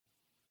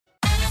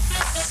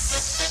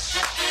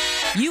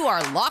You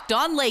are Locked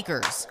On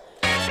Lakers,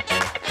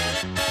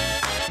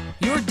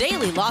 your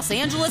daily Los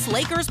Angeles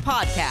Lakers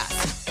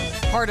podcast.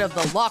 Part of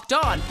the Locked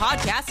On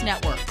Podcast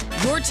Network,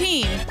 your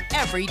team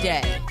every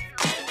day.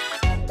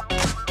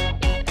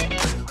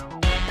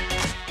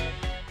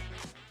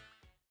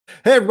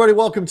 Hey, everybody.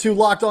 Welcome to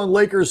Locked On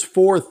Lakers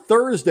for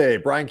Thursday.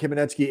 Brian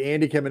Kamenetsky,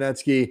 Andy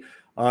Kamenetsky.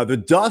 The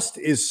dust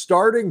is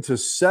starting to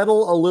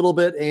settle a little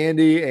bit,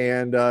 Andy,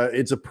 and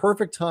it's a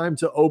perfect time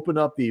to open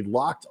up the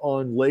Locked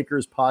On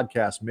Lakers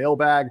podcast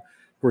mailbag.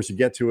 Of course, you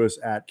get to us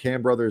at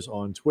Cam Brothers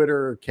on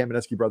Twitter,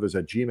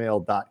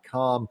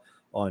 KamenetskyBrothers@gmail.com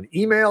on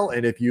email.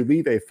 And if you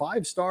leave a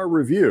 5-star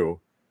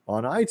review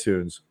on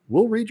iTunes,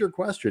 we'll read your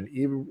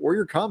question or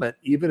your comment,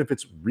 even if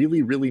it's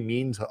really, really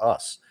mean to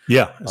us.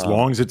 Yeah, as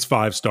long as it's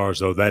 5 stars,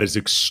 though, that is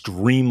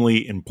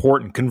extremely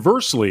important.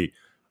 Conversely,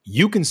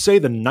 you can say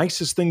the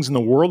nicest things in the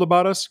world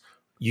about us.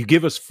 You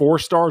give us 4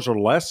 stars or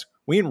less,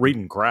 we ain't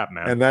reading crap,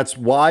 man. And that's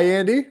why,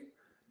 Andy?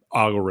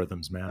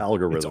 Algorithms, man.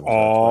 Algorithms. It's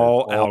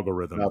all right.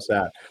 algorithms.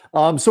 About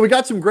that. So we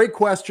got some great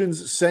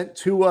questions sent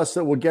to us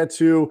that we'll get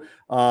to.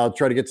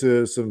 Try to get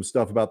to some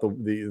stuff about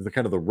the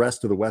kind of the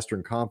rest of the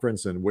Western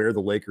Conference and where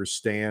the Lakers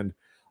stand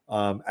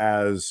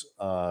as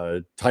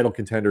title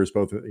contenders,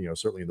 both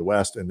certainly in the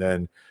West and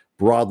then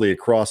broadly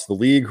across the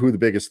league, who the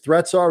biggest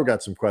threats are. We've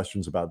got some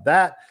questions about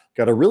that.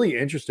 Got a really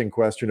interesting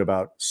question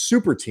about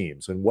super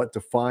teams and what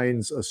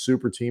defines a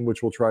super team,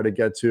 which we'll try to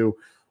get to.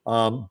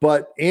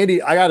 But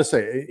Andy, I got to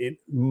say,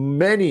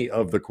 many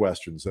of the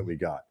questions that we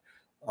got,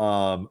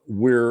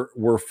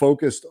 we're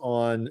focused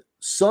on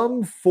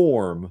some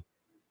form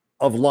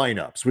of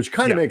lineups, which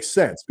kind of makes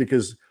sense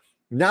because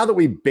now that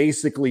we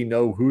basically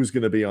know who's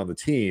going to be on the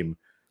team,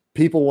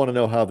 people want to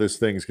know how this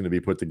thing's going to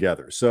be put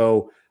together.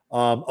 So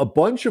a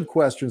bunch of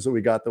questions that we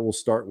got that we'll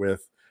start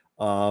with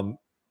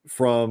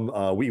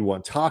from We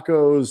Want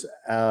Tacos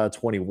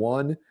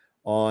 21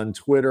 on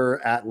Twitter,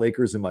 at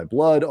Lakers in My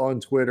Blood on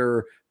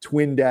Twitter,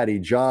 Twin Daddy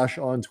Josh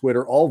on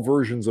Twitter, all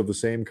versions of the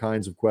same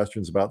kinds of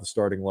questions about the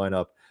starting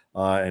lineup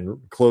and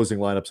closing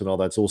lineups and all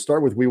that. So we'll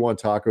start with We Want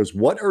Tacos.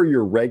 What are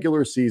your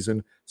regular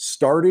season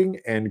starting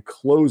and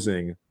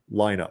closing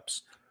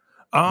lineups?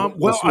 I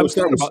was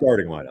start with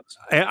starting lineups.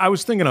 I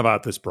was thinking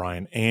about this,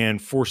 Brian, and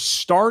for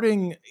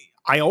starting,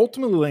 I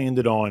ultimately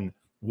landed on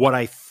what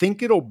I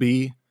think it'll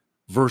be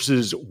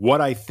versus what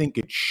I think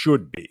it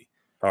should be.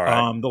 All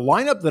right. The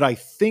lineup that I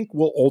think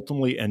will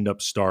ultimately end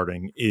up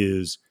starting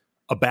is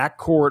a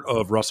backcourt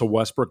of Russell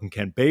Westbrook and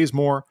Kent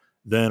Bazemore,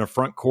 then a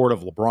front court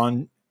of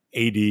LeBron,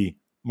 AD,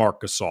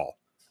 Marc Gasol.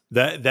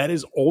 That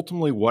is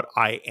ultimately what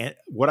I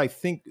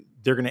think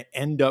they're going to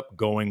end up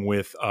going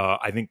with.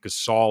 I think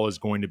Gasol is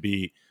going to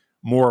be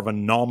more of a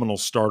nominal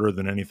starter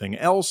than anything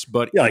else.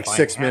 But like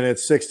 6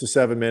 minutes, 6 to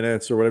 7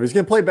 minutes or whatever. He's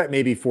going to play back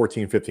maybe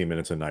 14, 15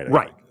 minutes a night.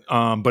 Right.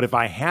 But if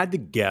I had to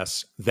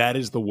guess, that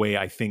is the way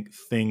I think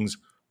things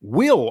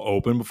will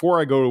open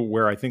before I go to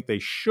where I think they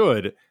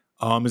should.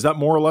 Is that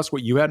more or less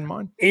what you had in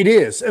mind? It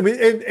is. I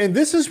mean, and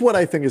this is what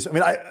I think is,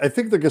 I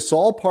think the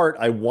Gasol part,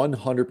 I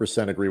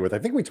 100% agree with. I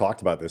think we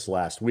talked about this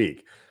last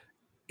week.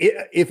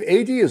 If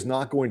AD is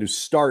not going to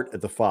start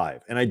at the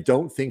 5, and I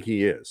don't think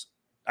he is,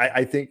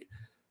 I think,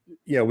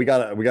 we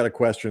got a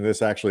question.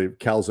 This actually,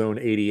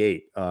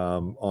 Calzone88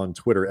 on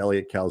Twitter,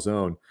 Elliot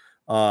Calzone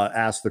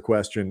asked the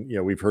question.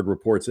 We've heard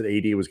reports that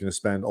AD was going to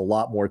spend a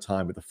lot more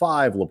time at the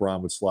 5.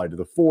 LeBron would slide to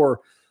the 4.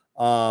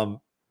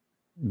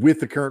 With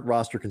the current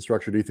roster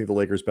construction, do you think the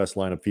Lakers' best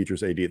lineup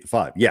features AD at the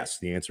 5? Yes.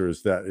 The answer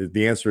is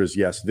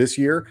yes this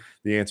year.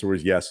 The answer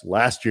was yes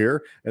last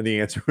year. And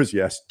the answer was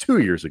yes 2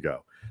 years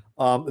ago.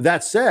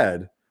 That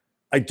said,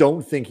 I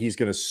don't think he's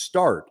going to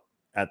start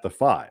at the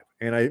 5.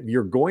 And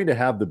you're going to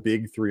have the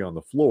big 3 on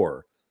the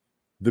floor.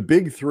 The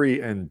big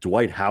 3 and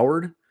Dwight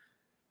Howard.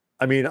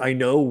 I mean, I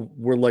know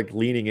we're like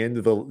leaning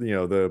into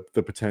the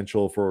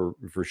potential for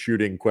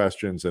shooting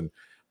questions and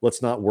let's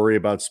not worry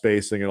about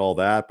spacing and all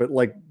that. But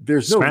like,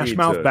 there's no smash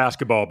mouth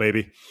basketball,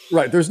 baby.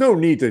 Right. There's no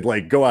need to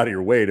like go out of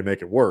your way to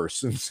make it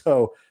worse. And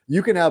so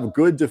you can have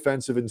good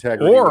defensive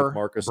integrity with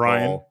Marc Gasol.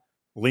 Brian,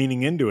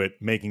 leaning into it,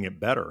 making it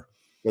better.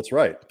 That's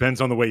right.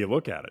 Depends on the way you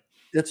look at it.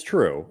 It's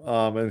true.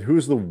 And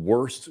who's the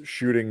worst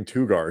shooting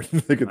 2 guard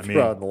they could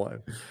throw out in the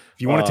line? If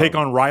you want to take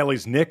on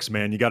Riley's Knicks,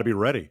 man, you got to be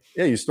ready.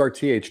 Yeah, you start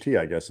THT,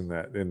 I guess, in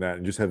that,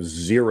 and just have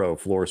 0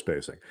 floor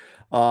spacing.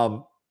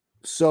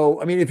 So,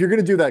 if you're going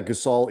to do that,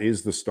 Gasol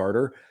is the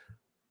starter.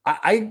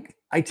 I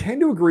tend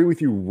to agree with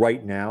you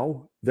right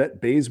now that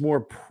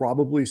Bazemore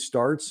probably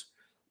starts.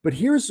 But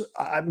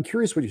I'm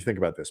curious what you think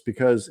about this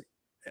because,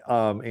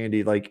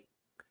 Andy, like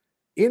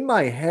in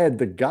my head,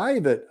 the guy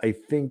that I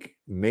think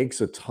makes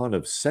a ton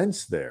of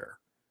sense there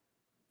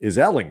is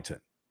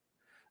Ellington.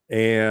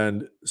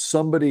 And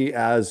somebody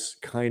as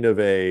kind of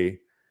a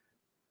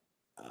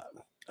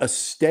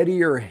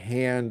steadier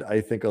hand, I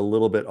think a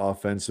little bit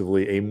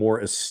offensively, a more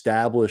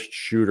established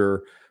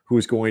shooter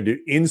who's going to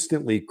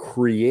instantly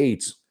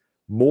create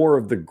more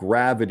of the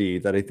gravity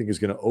that I think is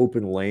going to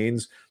open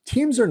lanes.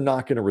 Teams are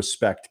not going to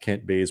respect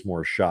Kent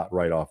Bazemore's shot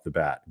right off the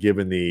bat,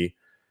 given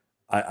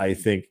I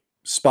think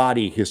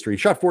spotty history. He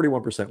shot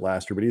 41%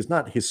 last year, but he's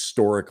not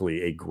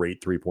historically a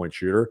great three-point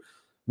shooter.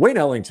 Wayne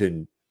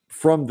Ellington,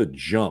 from the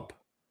jump,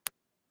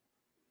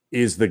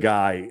 is the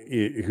guy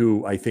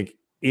who I think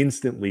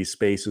instantly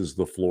spaces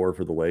the floor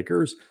for the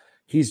Lakers.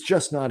 He's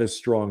just not as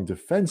strong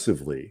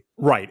defensively.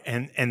 Right.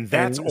 And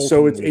that's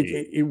so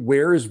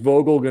where is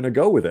Vogel going to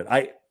go with it?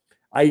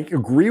 I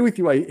agree with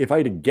you. If I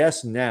had to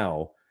guess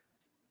now,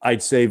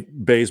 I'd say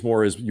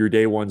Bazemore is your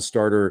day one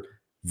starter,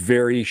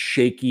 very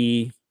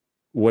shaky,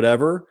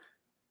 whatever.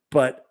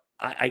 But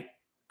I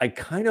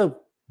kind of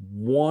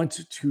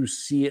want to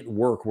see it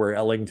work where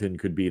Ellington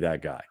could be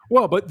that guy.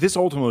 Well, but this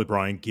ultimately,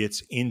 Brian,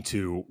 gets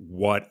into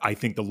what I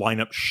think the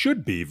lineup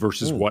should be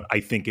versus what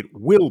I think it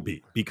will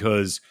be,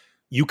 because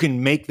you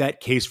can make that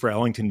case for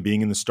Ellington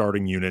being in the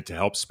starting unit to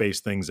help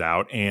space things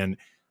out. And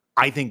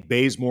I think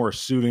Bazemore,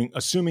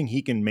 assuming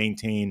he can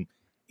maintain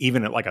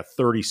even at like a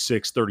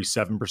 36,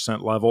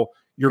 37% level,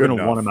 you're going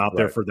to want him out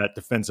there for that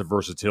defensive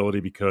versatility,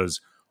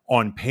 because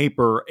on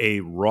paper,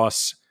 a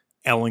Russ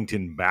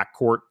Ellington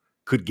backcourt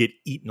could get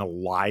eaten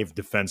alive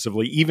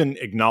defensively, even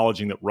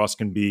acknowledging that Russ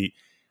can be,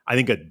 I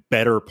think, a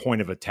better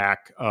point of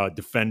attack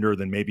defender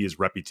than maybe his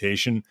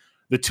reputation.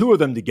 The two of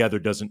them together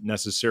doesn't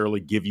necessarily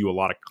give you a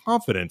lot of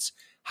confidence.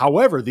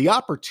 However, the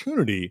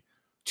opportunity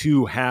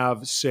to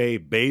have, say,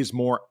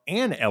 Bazemore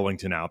and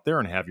Ellington out there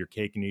and have your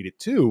cake and eat it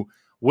too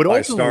would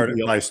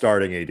ultimately by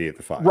starting AD at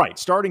the 5. Right,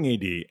 starting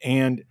AD.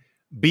 And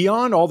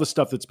beyond all the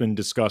stuff that's been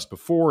discussed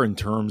before in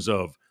terms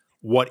of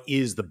what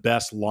is the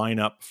best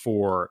lineup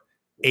for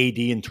AD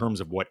in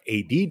terms of what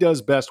AD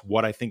does best,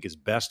 what I think is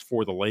best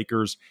for the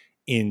Lakers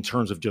in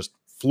terms of just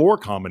floor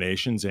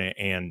combinations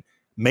and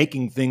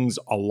making things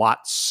a lot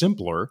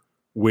simpler,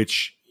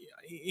 which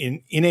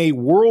in a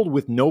world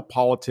with no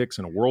politics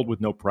and a world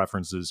with no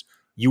preferences,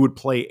 you would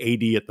play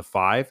AD at the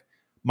 5.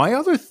 My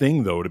other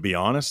thing, though, to be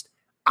honest,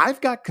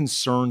 I've got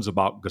concerns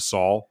about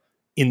Gasol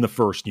in the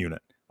first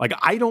unit. Like,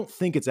 I don't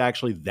think it's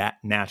actually that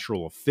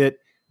natural a fit.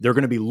 They're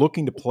going to be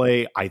looking to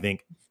play, I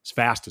think, as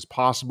fast as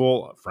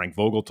possible. Frank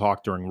Vogel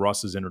talked during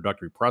Russ's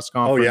introductory press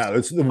conference. Oh, yeah.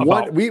 It's the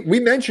one we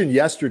mentioned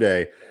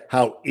yesterday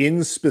how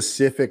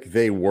inspecific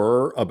they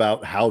were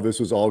about how this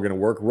was all going to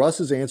work.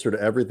 Russ's answer to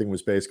everything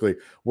was basically,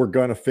 we're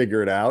going to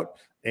figure it out.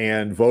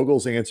 And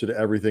Vogel's answer to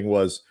everything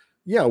was,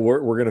 yeah, we're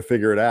going to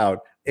figure it out,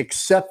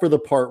 except for the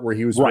part where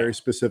he was very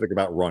specific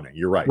about running.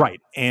 You're right. Right.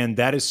 And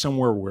that is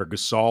somewhere where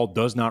Gasol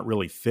does not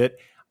really fit.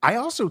 I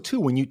also, too,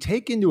 when you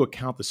take into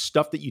account the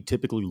stuff that you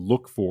typically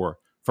look for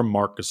from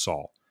Marc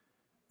Gasol,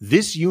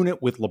 this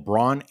unit with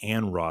LeBron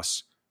and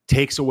Russ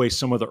takes away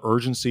some of the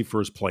urgency for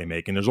his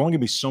playmaking. There's only going to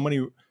be so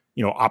many,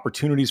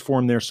 opportunities for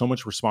him there, so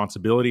much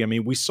responsibility. I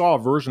mean, we saw a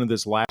version of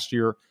this last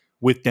year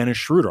with Dennis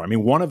Schroeder. I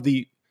mean, one of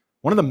the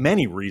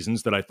many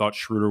reasons that I thought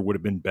Schroeder would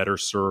have been better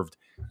served,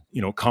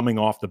 coming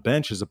off the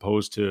bench as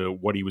opposed to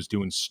what he was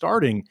doing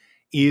starting,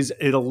 is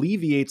it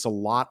alleviates a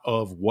lot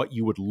of what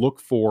you would look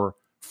for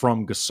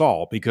from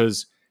Gasol,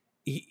 because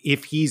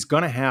if he's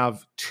going to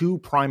have two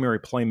primary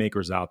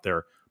playmakers out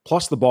there,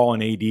 plus the ball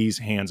in AD's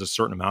hands a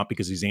certain amount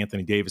because he's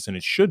Anthony Davis and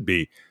it should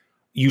be,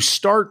 you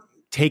start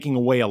taking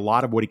away a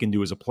lot of what he can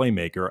do as a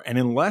playmaker. And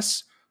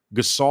unless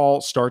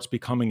Gasol starts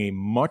becoming a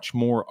much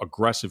more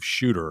aggressive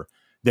shooter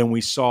than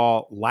we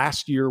saw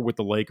last year with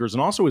the Lakers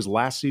and also his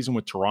last season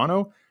with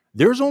Toronto,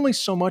 there's only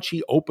so much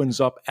he opens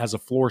up as a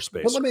floor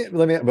spacer.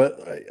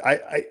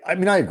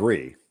 I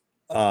agree.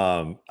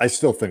 I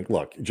still think,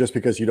 look, just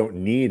because you don't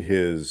need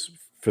his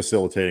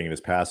facilitating and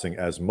his passing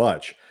as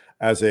much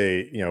as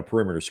a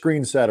perimeter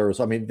screen setter,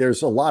 I mean,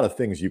 there's a lot of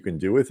things you can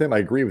do with him. I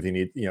agree with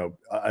you.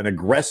 An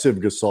aggressive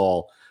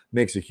Gasol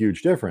makes a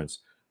huge difference.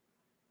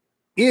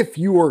 If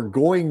you are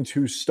going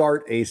to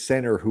start a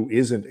center who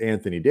isn't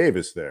Anthony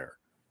Davis there,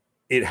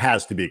 it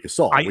has to be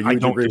Gasol. I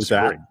don't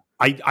disagree.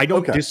 I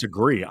don't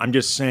disagree. I'm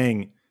just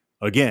saying,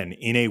 again,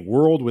 in a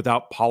world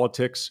without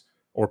politics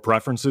or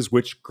preferences,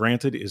 which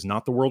granted is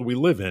not the world we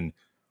live in,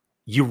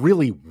 you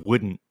really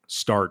wouldn't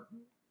start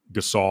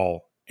Gasol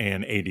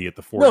and AD at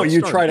the 4. No,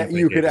 you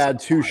could add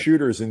two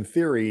shooters in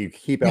theory. You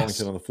keep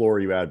Ellington on the floor,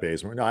 you add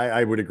Bazemore. No,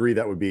 I would agree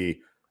that would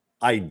be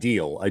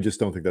ideal. I just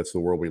don't think that's the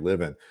world we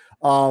live in.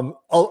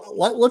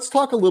 Let's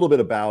talk a little bit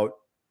about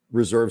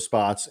reserve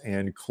spots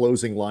and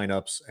closing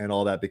lineups and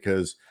all that,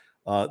 because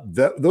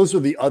those are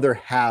the other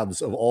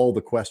halves of all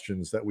the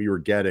questions that we were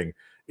getting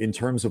in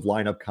terms of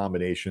lineup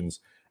combinations,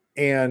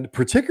 and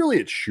particularly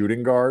at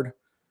shooting guard,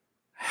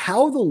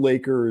 how the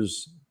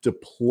Lakers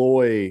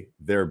deploy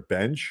their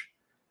bench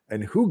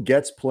and who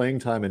gets playing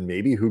time and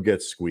maybe who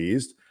gets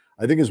squeezed,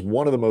 I think is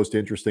one of the most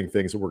interesting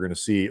things that we're going to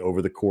see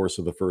over the course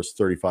of the first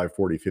 35,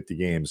 40, 50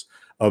 games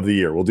of the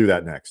year. We'll do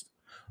that next.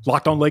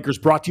 Locked On Lakers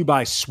brought to you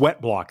by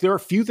Sweat Block. There are a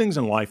few things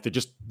in life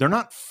that they're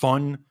not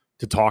fun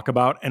to talk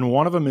about, and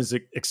one of them is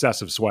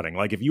excessive sweating.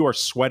 Like, if you are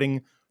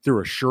sweating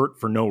through a shirt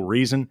for no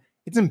reason,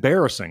 it's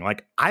embarrassing.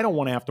 Like, I don't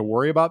want to have to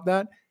worry about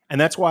that, and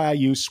that's why I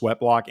use Sweat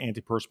Block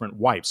antiperspirant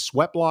wipes.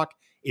 Sweat Block,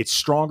 it's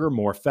stronger,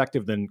 more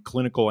effective than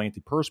clinical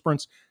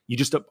antiperspirants. You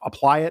just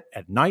apply it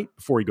at night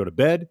before you go to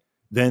bed.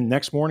 Then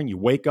next morning you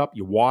wake up,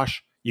 you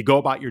wash, You go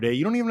about your day.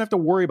 You don't even have to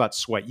worry about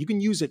sweat. You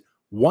can use it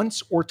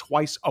once or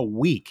twice a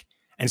week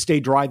and stay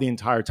dry the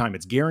entire time.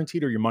 It's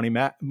guaranteed or your money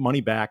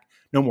back.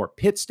 No more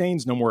pit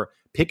stains, no more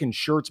picking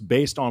shirts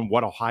based on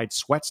what'll hide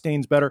sweat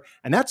stains better.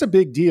 And that's a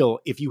big deal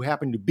if you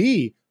happen to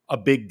be a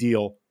big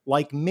deal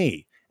like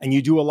me and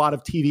you do a lot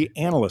of TV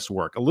analyst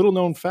work. A little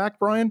known fact,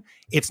 Brian,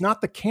 it's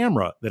not the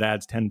camera that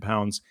adds 10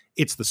 pounds,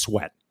 it's the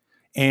sweat.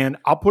 And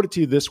I'll put it to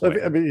you this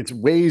way. I mean, it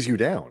weighs you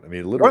down. I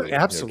mean, literally.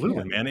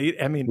 Absolutely, man.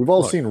 We've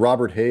all seen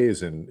Robert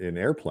Hayes in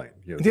Airplane.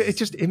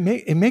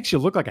 It makes you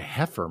look like a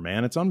heifer,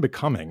 man. It's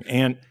unbecoming.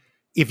 And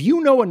if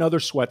you know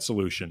another sweat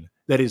solution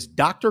that is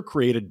doctor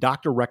created,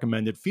 doctor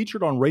recommended,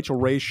 featured on Rachel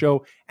Ray's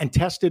show, and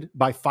tested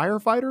by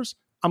firefighters,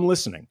 I'm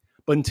listening.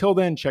 But until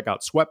then, check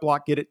out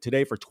Sweatblock. Get it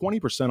today for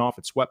 20% off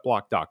at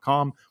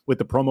sweatblock.com with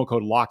the promo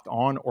code Locked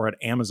On or at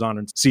Amazon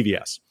and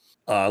CVS.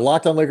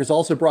 Locked On Lakers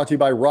also brought to you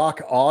by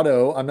Rock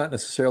Auto. I'm not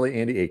necessarily,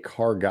 Andy, a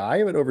car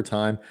guy, but over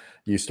time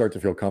you start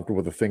to feel comfortable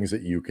with the things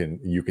that you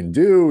can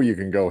do. You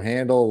can go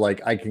handle.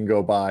 Like I can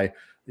go buy,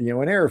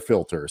 an air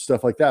filter,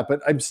 stuff like that.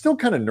 But I'm still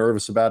kind of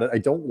nervous about it. I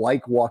don't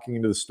like walking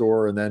into the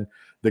store and then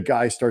the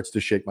guy starts to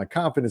shake my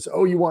confidence.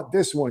 Oh, you want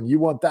this one? You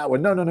want that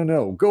one?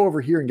 No. Go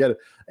over here and get it.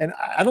 And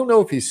I don't know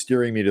if he's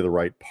steering me to the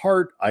right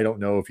part. I don't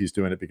know if he's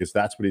doing it because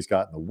that's what he's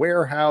got in the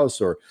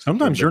warehouse or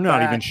sometimes you're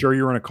not even sure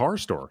you're in a car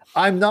store.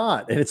 I'm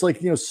not. And it's like,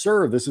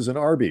 sir, this is an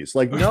Arby's.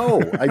 Like, no,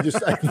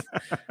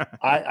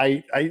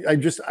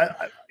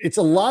 it's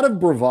a lot of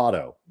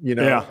bravado,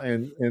 Yeah.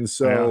 And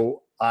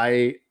so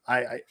I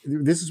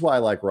this is why I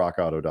like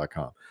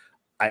rockauto.com.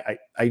 I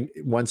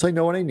once I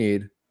know what I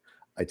need,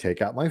 I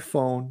take out my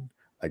phone,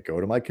 I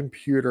go to my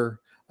computer,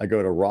 I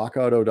go to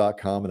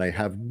rockauto.com and I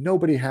have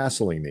nobody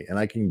hassling me and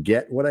I can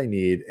get what I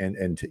need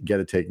and get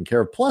it taken care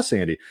of. Plus,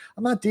 Andy,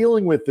 I'm not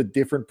dealing with the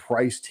different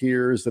price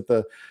tiers that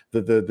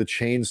the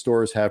chain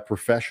stores have,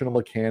 professional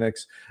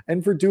mechanics,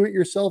 and for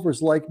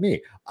do-it-yourselfers like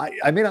me.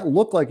 I may not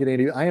look like it,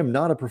 Andy. I am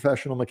not a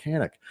professional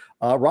mechanic.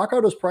 Rock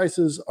Auto's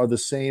prices are the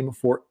same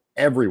for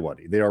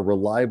everybody. They are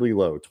reliably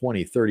low,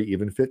 20, 30,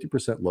 even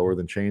 50% lower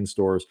than chain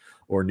stores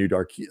or new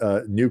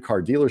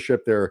car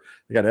dealership.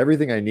 They got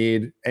everything I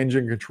need: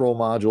 engine control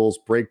modules,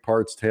 brake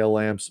parts, tail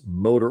lamps,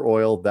 motor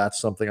oil. That's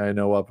something I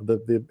know of.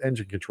 The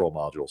engine control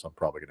modules, I'm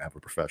probably going to have a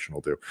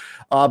professional do.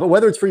 But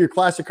whether it's for your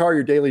classic car,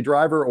 your daily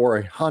driver, or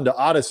a Honda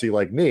Odyssey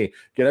like me,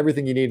 get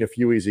everything you need in a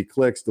few easy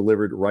clicks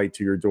delivered right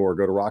to your door.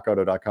 Go to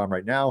rockauto.com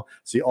right now.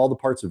 See all the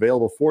parts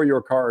available for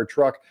your car or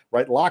truck.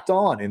 Right, Locked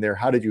On in their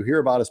How Did You Hear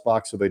About Us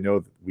box so they know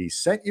that we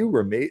sent you.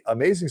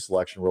 Amazing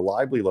selection,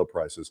 reliably low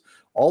prices,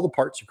 all the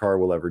parts your car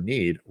will ever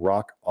need.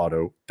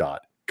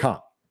 rockauto.com.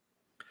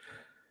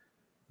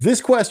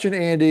 This question,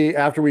 Andy,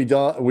 after we're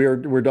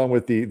done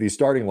with the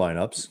starting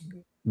lineups,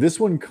 this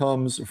one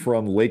comes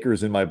from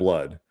Lakers in My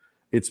Blood.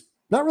 It's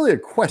not really a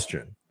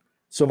question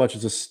so much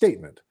as a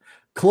statement.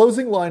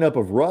 Closing lineup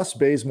of Russ,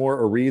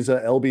 Bazemore,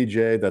 Ariza,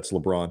 LBJ, that's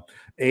LeBron,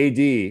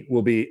 AD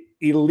will be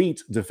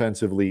elite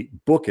defensively.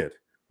 Book it.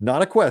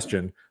 Not a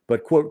question,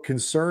 but, quote,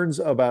 concerns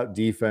about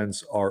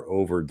defense are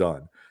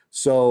overdone.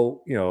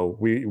 So,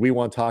 we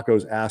want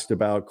tacos asked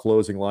about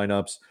closing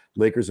lineups.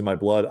 Lakers in My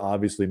Blood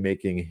obviously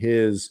making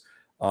his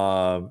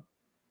proposal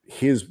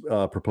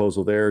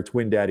there.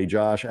 Twin Daddy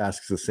Josh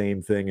asks the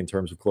same thing in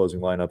terms of closing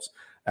lineups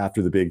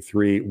after the big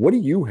three. What do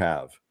you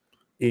have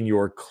in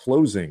your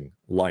closing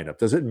lineup?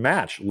 Does it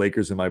match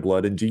Lakers in My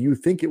Blood? And do you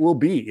think it will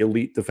be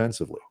elite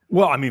defensively?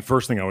 Well, I mean,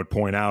 first thing I would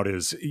point out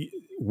is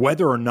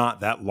whether or not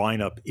that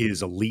lineup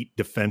is elite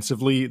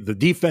defensively, the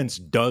defense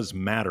does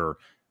matter,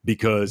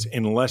 because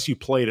unless you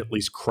play it at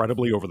least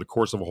credibly over the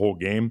course of a whole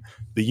game,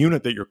 the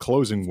unit that you're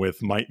closing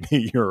with might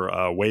be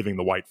your waving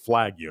the white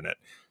flag unit.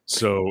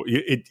 So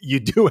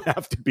you do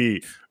have to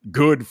be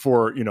good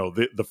for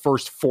the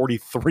first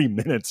 43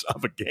 minutes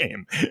of a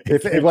game.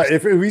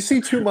 If we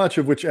see too much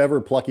of whichever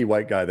plucky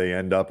white guy they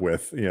end up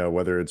with,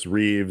 whether it's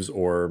Reeves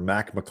or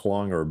Mac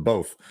McClung or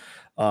both,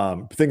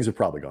 things have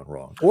probably gone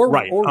wrong or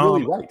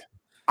really right.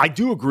 I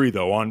do agree,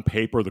 though, on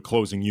paper, the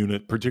closing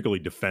unit, particularly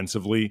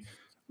defensively,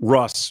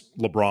 Russ,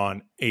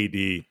 LeBron,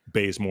 AD,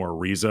 Bazemore,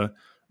 Ariza,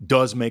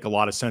 does make a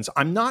lot of sense.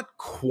 I'm not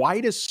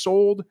quite as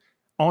sold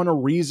on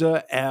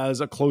Ariza as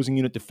a closing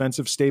unit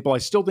defensive staple. I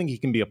still think he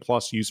can be a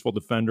plus useful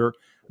defender,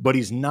 but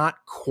he's not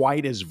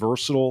quite as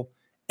versatile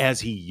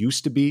as he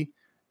used to be.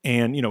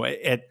 And,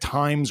 at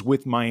times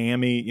with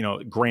Miami,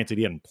 granted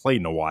he hadn't played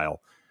in a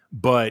while,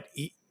 but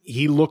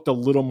he looked a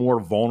little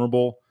more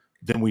vulnerable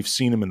than we've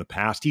seen him in the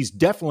past. He's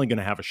definitely going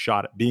to have a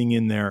shot at being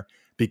in there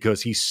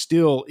because he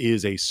still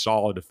is a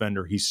solid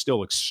defender. He's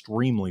still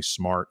extremely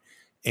smart,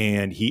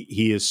 and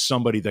he is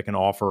somebody that can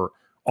offer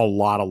a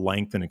lot of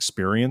length and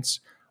experience.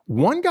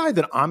 One guy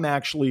that I'm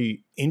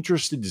actually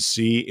interested to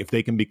see if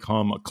they can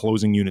become a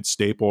closing unit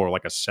staple or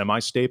like a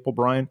semi-staple,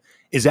 Brian,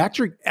 is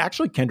actually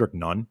Kendrick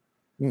Nunn,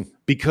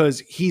 because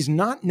he's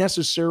not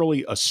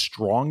necessarily a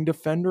strong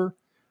defender,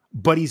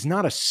 but he's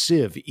not a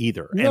sieve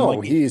either. No,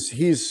 and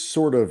he's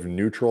sort of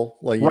neutral.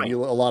 Like right. a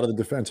lot of the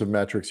defensive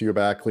metrics, you go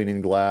back,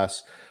 cleaning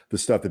glass, the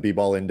stuff that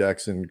B-Ball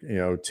Index and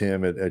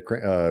Tim at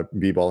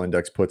B-Ball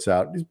Index puts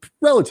out is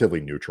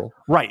relatively neutral.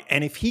 Right.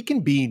 And if he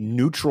can be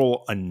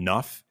neutral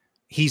enough,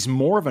 he's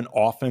more of an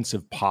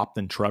offensive pop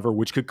than Trevor,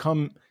 which could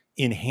come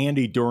in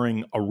handy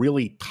during a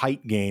really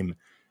tight game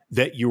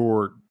that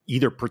you're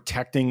either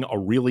protecting a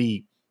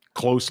really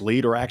close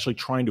lead or actually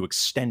trying to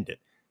extend it.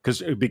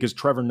 Because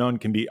Trevor Nunn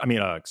can be,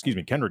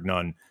 Kendrick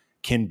Nunn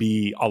can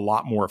be a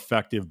lot more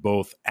effective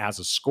both as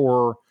a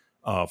scorer,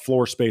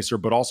 floor spacer,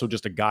 but also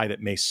just a guy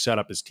that may set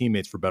up his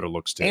teammates for better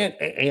looks too.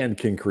 And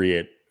can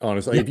create,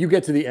 honestly. If you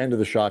get to the end of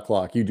the shot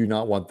clock, you do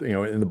not want,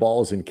 and the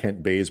ball is in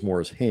Kent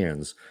Bazemore's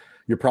hands,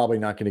 you're probably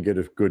not going to get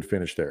a good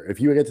finish there. If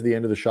you get to the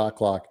end of the shot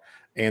clock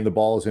and the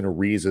ball is in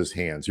Ariza's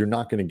hands, you're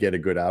not going to get a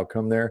good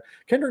outcome there.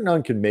 Kendrick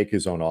Nunn can make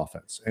his own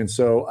offense. And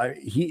so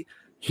he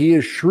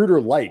is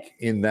Schroeder-like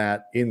in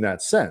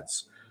that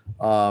sense.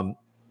 I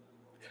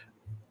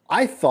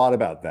thought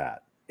about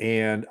that.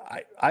 And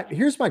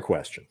here's my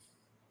question.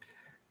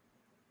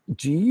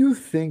 Do you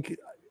think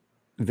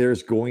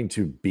there's going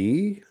to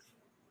be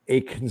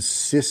a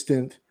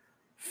consistent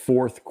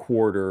fourth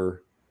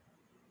quarter,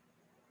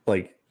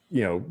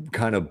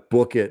 kind of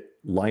book it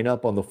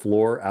lineup on the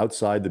floor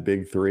outside the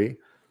big three?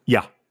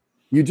 Yeah.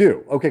 You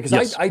do? Okay, because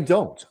yes. I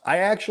don't.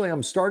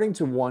 I'm starting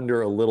to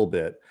wonder a little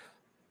bit.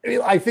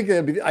 I think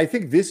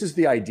this is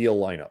the ideal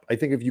lineup. I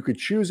think if you could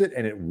choose it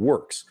and it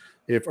works,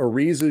 if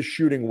Ariza's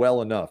shooting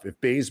well enough,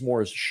 if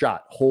Bazemore's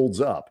shot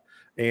holds up,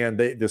 and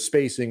the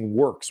spacing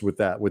works with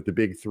the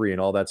big three and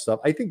all that stuff,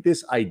 I think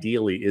this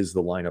ideally is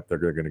the lineup they're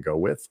going to go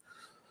with.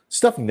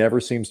 Stuff never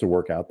seems to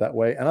work out that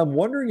way. And I'm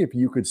wondering if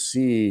you could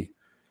see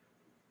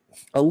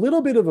a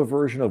little bit of a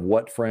version of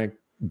what Frank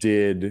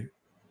did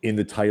in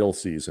the title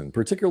season,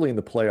 particularly in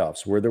the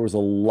playoffs, where there was a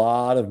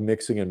lot of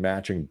mixing and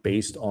matching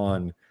based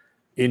on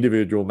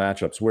individual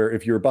matchups, where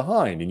if you're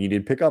behind and you need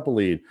to pick up a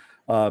lead,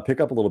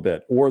 pick up a little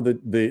bit, or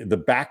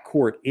the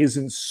backcourt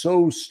isn't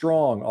so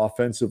strong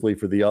offensively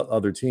for the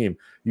other team,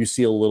 you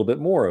see a little bit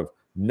more of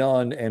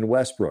Nunn and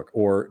Westbrook,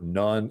 or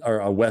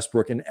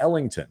Westbrook and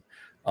Ellington,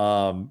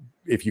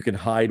 if you can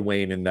hide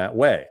Wayne in that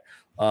way.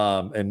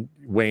 And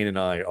Wayne and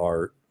I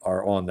are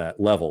on that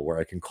level where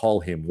I can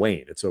call him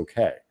Wayne. It's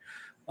okay.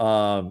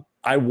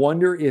 I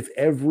wonder if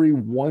every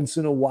once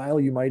in a while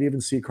you might even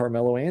see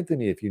Carmelo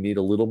Anthony if you need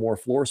a little more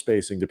floor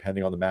spacing,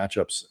 depending on the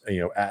matchups,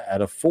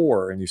 at a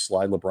 4 and you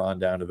slide LeBron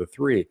down to the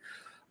 3.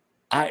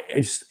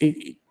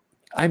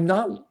 I'm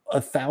not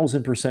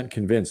 1,000%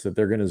 convinced that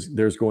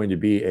there's going to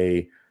be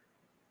a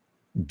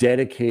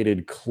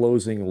dedicated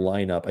closing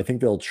lineup. I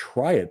think they'll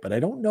try it, but I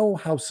don't know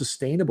how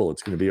sustainable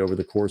it's going to be over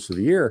the course of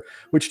the year,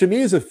 which to me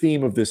is a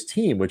theme of this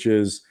team, which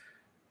is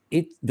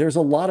there's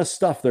a lot of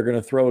stuff they're going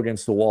to throw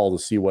against the wall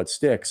to see what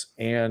sticks,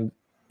 and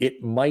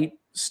it might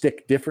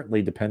stick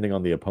differently depending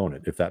on the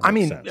opponent, if that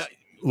makes sense.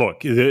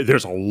 Look,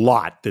 there's a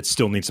lot that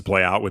still needs to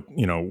play out with,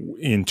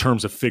 in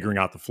terms of figuring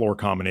out the floor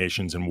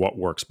combinations and what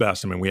works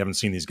best. I mean, we haven't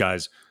seen these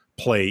guys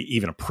play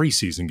even a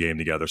preseason game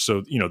together.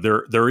 So,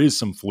 there is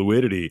some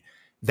fluidity.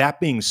 That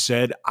being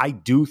said, I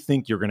do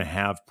think you're going to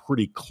have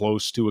pretty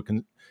close to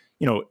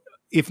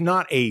if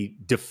not a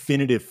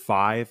definitive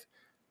 5,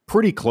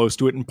 pretty close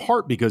to it, in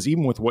part because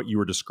even with what you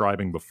were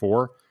describing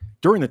before,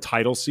 during the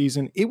title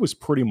season, it was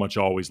pretty much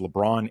always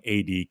LeBron,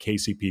 AD,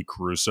 KCP,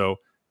 Caruso,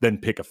 then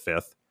pick a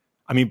 5th.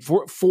 I mean,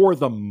 for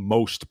the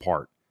most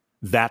part,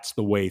 that's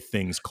the way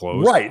things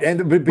close. Right.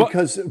 And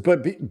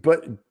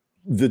but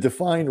the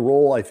defined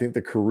role I think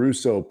that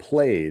Caruso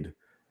played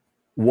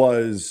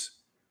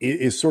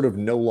is sort of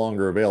no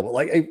longer available.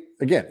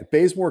 Again, if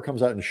Bazemore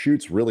comes out and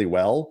shoots really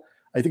well,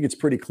 I think it's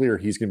pretty clear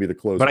he's going to be the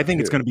closer. But I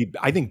think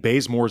I think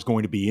Bazemore is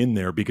going to be in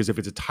there because if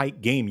it's a tight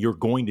game, you're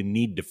going to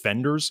need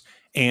defenders,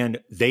 and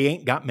they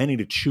ain't got many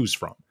to choose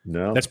from.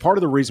 No. That's part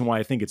of the reason why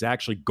I think it's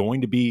actually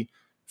going to be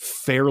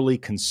fairly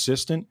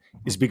consistent,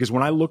 is because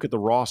when I look at the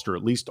roster,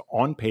 at least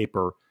on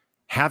paper,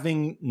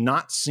 having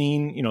not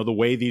seen, the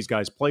way these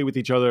guys play with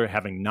each other,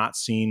 having not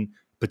seen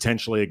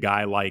potentially a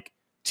guy like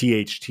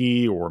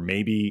THT or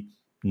maybe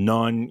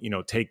Nunn,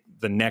 take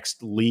the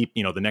next leap,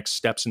 the next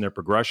steps in their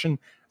progression.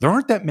 There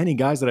aren't that many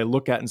guys that I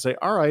look at and say,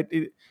 all right,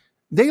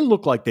 they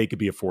look like they could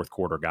be a fourth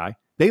quarter guy.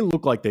 They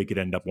look like they could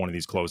end up one of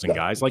these closing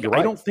guys. Right.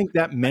 I don't think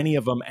that many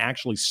of them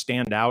actually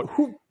stand out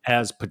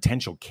as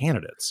potential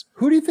candidates.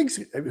 Who do you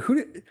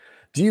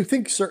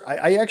think, sir?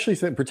 I actually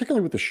think,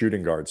 particularly with the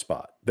shooting guard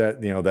spot,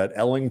 that, that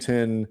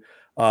Ellington,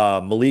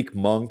 Malik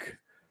Monk,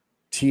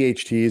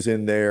 THT's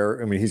in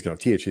there. I mean,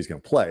 THT's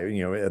going to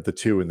play, at the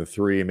 2 and the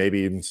 3, and maybe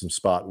even some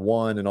spot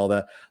 1 and all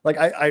that.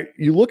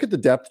 You look at the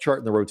depth chart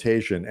in the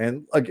rotation,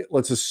 and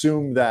let's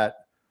assume that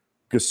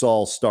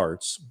Gasol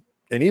starts.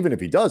 And even if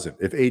he doesn't,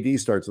 if AD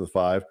starts at the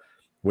 5,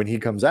 when he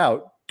comes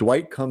out,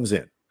 Dwight comes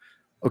in.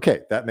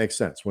 Okay, that makes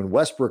sense. When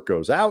Westbrook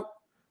goes out,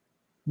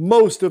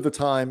 most of the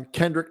time,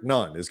 Kendrick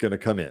Nunn is going to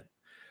come in.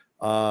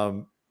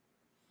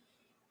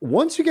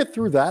 Once you get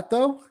through that,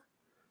 though,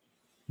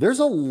 there's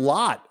a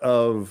lot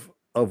of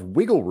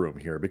wiggle room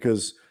here,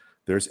 because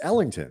there's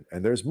Ellington,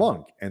 and there's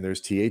Monk, and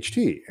there's THT,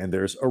 and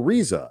there's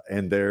Ariza,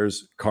 and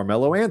there's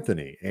Carmelo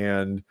Anthony,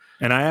 and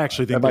I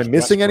actually think, am I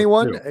missing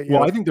Westbrook anyone?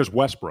 Well, I think there's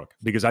Westbrook,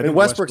 because I think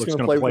Westbrook's going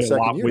to play play with a the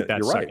lot second with unit. that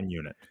You're second right.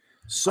 unit.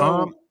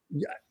 So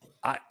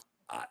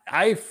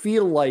I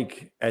feel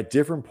like at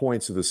different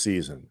points of the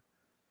season,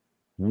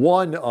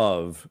 one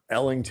of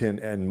Ellington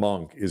and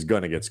Monk is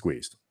going to get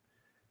squeezed.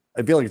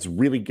 I feel like it's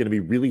really going to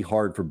be really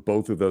hard for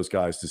both of those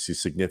guys to see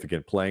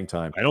significant playing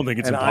time. I don't think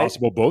it's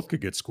impossible. Both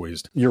could get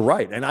squeezed. You're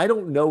right. And I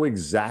don't know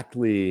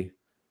exactly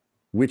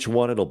which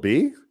one it'll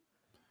be,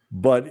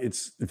 but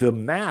it's the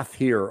math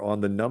here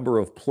on the number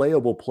of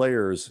playable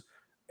players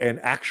and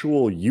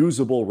actual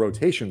usable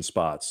rotation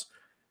spots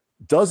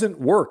doesn't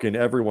work in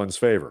everyone's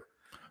favor.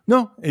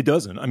 No, it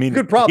doesn't. I mean,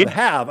 good problem to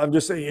have. I'm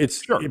just saying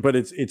but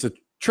it's a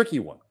tricky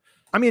one.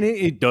 I mean,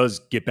 it does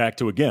get back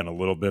to, again, a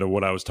little bit of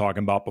what I was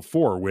talking about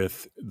before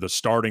with the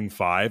starting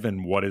five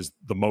and what is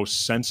the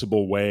most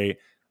sensible way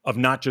of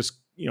not just,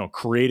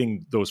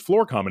 creating those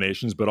floor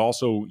combinations, but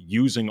also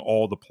using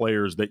all the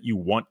players that you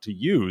want to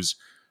use.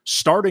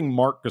 Starting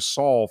Marc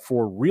Gasol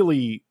for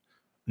really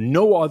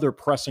no other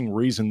pressing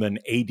reason than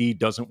AD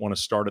doesn't want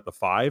to start at the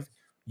 5.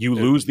 You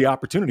lose the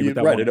opportunity with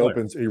that right. one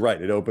player. You're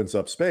right. It opens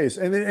up space,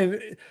 and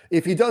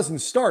if he doesn't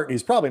start,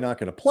 he's probably not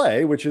going to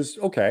play, which is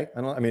okay.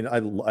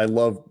 I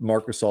love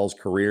Marc Gasol's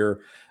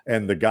career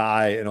and the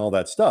guy and all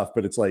that stuff,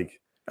 but it's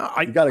like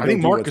I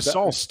think Marc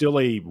Gasol's still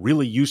a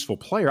really useful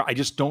player. I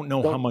just don't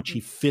know how much he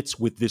fits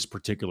with this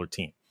particular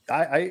team.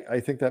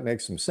 I think that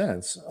makes some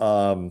sense.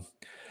 The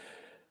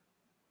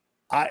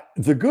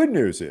good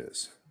news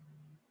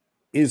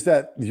is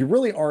that you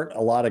really aren't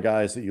a lot of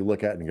guys that you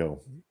look at and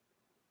go,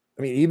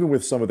 I mean, even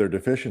with some of their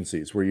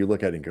deficiencies where you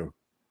look at it and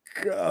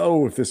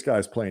go, if this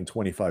guy's playing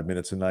 25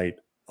 minutes a night,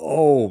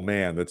 oh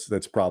man,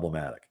 that's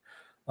problematic.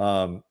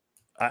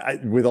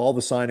 With all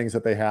the signings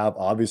that they have,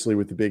 obviously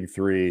with the big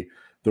three,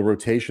 the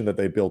rotation that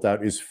they built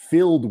out is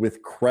filled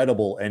with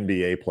credible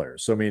NBA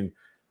players. So, I mean,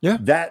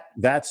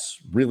 that's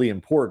really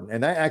important.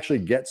 And that actually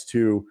gets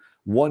to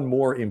one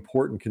more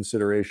important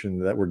consideration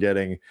that we're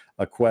getting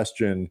a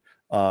question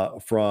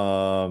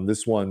from.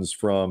 This one's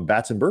from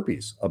Bats and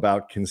Burpees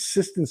about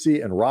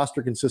consistency and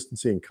roster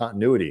consistency and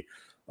continuity,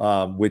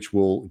 which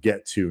we'll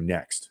get to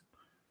next.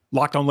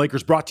 Locked On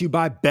Lakers brought to you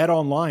by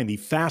BetOnline, the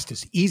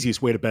fastest,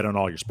 easiest way to bet on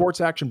all your sports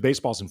action.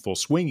 Baseball's in full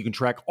swing. You can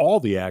track all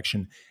the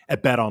action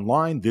at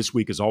BetOnline. This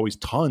week, as always,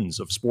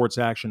 tons of sports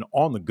action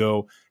on the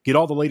go. Get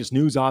all the latest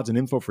news, odds, and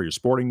info for your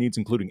sporting needs,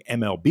 including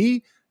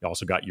MLB. You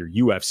also got your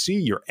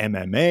UFC, your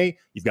MMA.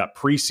 You've got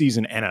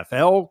preseason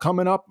NFL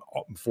coming up.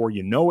 Before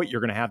you know it, you're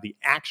going to have the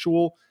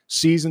actual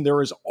season.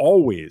 There is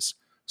always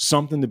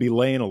something to be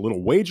laying a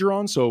little wager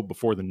on. So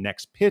before the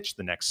next pitch,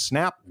 the next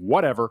snap,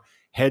 whatever,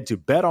 head to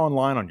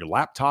BetOnline on your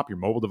laptop, your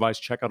mobile device.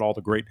 Check out all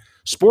the great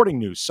sporting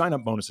news,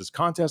 sign-up bonuses,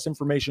 contest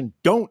information.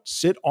 Don't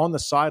sit on the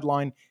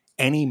sideline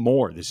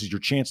anymore. This is your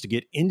chance to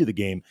get into the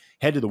game.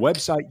 Head to the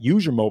website,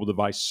 use your mobile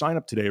device, sign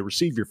up today,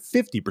 receive your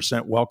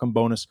 50% welcome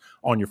bonus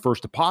on your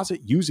first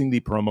deposit using the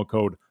promo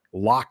code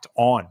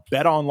LOCKEDON.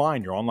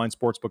 BetOnline, your online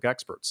sportsbook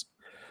experts.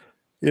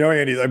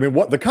 Andy, I mean,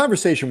 what the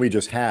conversation we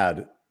just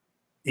had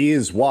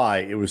is why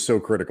it was so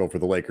critical for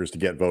the Lakers to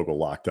get Vogel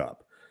locked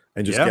up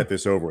and just get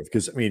this over with.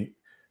 Because, I mean,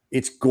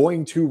 it's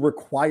going to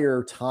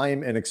require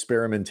time and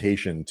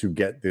experimentation to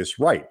get this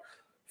right.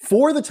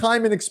 For the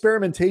time and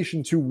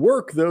experimentation to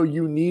work, though,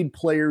 you need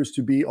players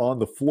to be on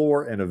the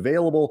floor and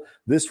available.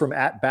 This from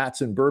 @Bats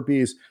and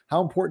Burpees.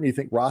 How important do you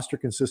think roster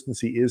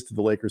consistency is to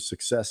the Lakers'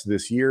 success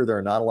this year? There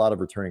are not a lot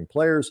of returning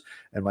players,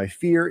 and my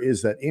fear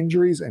is that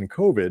injuries and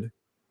COVID,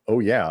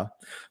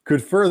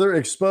 could further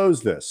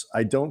expose this.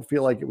 I don't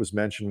feel like it was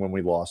mentioned when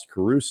we lost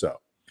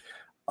Caruso.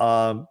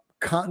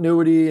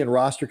 Continuity and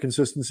roster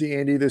consistency,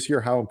 Andy, this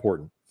year, how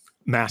important?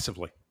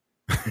 Massively.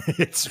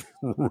 It's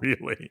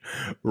really,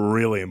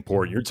 really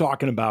important. You're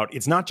talking about,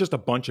 it's not just a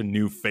bunch of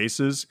new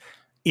faces.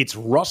 It's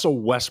Russell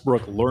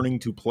Westbrook learning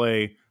to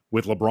play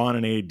with LeBron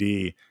and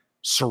AD,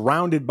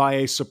 surrounded by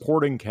a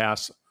supporting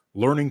cast,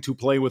 learning to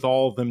play with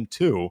all of them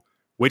too,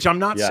 which I'm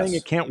not saying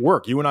it can't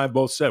work. You and I have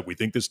both said we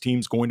think this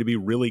team's going to be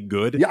really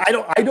good. Yeah,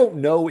 I don't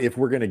know if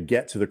we're going to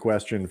get to the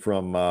question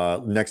from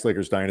next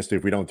Lakers dynasty.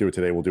 If we don't do it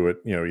today, we'll do it,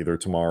 either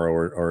tomorrow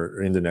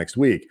or into next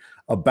week,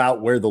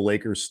 about where the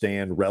Lakers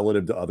stand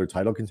relative to other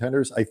title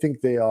contenders. I think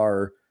they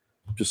are,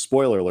 just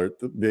spoiler alert,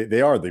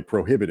 they are the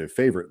prohibitive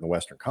favorite in the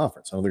Western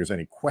Conference. I don't think there's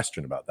any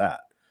question about that.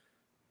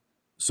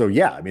 So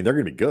yeah, I mean, they're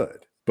going to be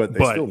good, but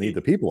they still need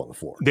the people on the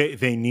floor.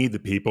 They need the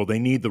people. They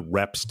need the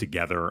reps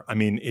together. I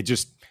mean, it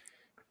just.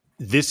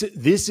 This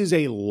is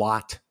a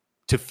lot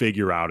to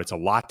figure out. It's a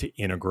lot to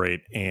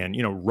integrate. And,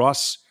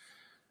 Russ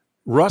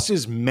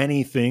is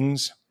many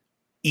things.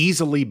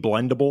 Easily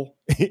blendable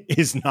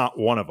is not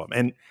one of them.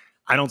 And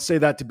I don't say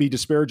that to be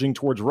disparaging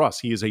towards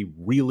Russ. He is a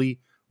really,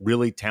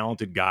 really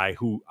talented guy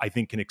who I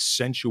think can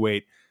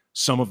accentuate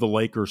some of the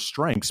Lakers'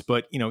 strengths.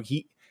 But,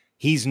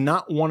 he's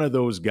not one of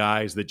those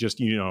guys that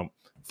just,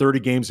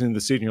 30 games into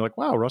the season, you're like,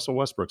 wow, Russell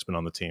Westbrook's been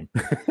on the team.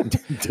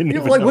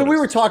 Like when we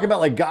were talking about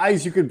like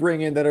guys you could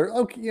bring in that are,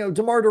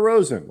 DeMar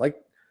DeRozan, like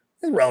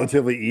It's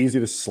relatively easy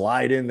to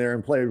slide in there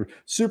and play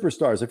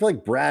superstars. I feel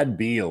like Brad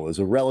Beal is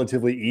a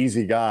relatively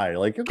easy guy.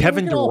 Like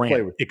Kevin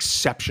Durant,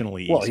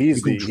 exceptionally easy. Well,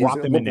 he's drop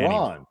him in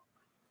LeBron.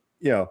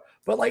 You know,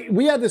 but like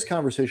we had this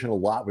conversation a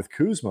lot with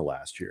Kuzma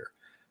last year.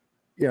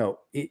 You know,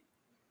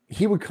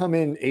 he would come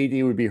in,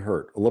 AD would be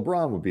hurt,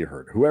 LeBron would be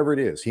hurt, whoever it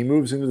is. He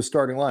moves into the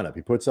starting lineup.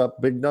 He puts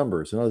up big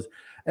numbers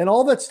and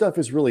all that stuff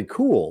is really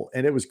cool.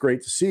 And it was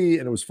great to see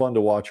and it was fun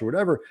to watch or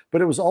whatever.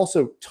 But it was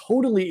also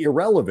totally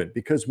irrelevant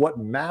because what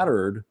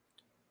mattered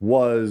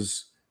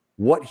was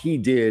what he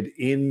did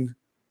in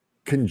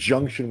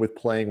conjunction with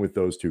playing with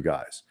those two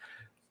guys.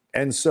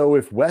 And so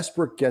if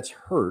Westbrook gets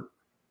hurt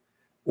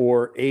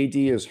or AD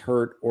is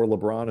hurt or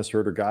LeBron is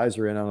hurt or guys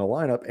are in on the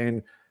lineup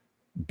and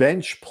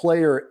bench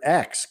player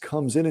X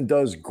comes in and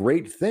does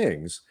great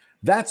things,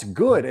 that's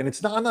good. And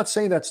I'm not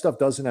saying that stuff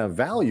doesn't have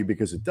value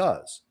because it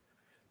does.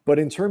 But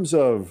in terms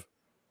of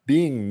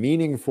being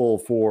meaningful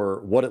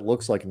for what it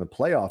looks like in the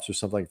playoffs or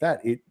something like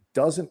that, it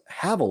doesn't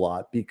have a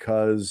lot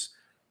because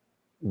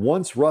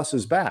once Russ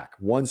is back,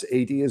 once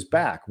AD is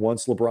back,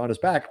 once LeBron is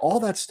back, all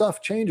that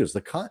stuff changes.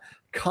 The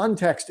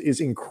context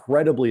is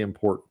incredibly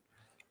important.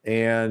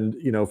 And,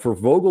 you know, for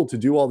Vogel to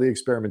do all the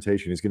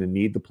experimentation, he's going to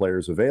need the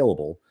players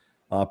available,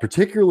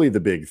 particularly the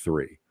big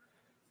three.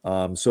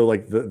 So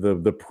like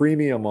the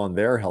premium on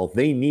their health,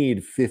 they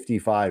need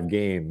 55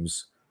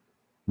 games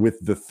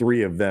with the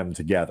three of them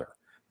together,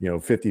 you know,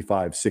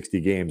 55, 60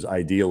 games,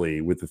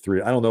 ideally with the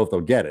three. I don't know if they'll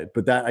get it,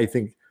 but that I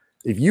think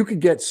if you could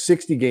get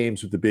 60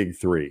 games with the big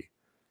three,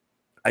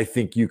 I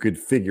think you could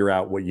figure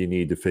out what you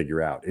need to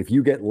figure out. If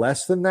you get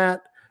less than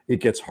that,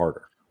 it gets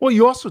harder. Well,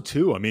 you also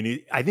too, I mean,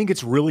 I think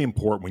it's really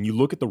important when you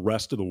look at the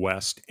rest of the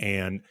West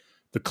and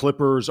the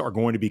Clippers are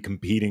going to be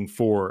competing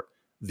for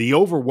the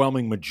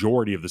overwhelming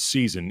majority of the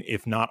season,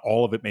 if not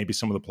all of it, maybe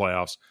some of the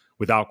playoffs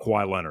without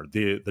Kawhi Leonard.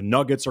 The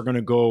Nuggets are going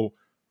to go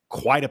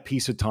quite a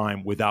piece of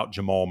time without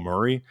Jamal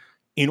Murray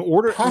in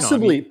order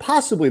possibly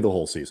the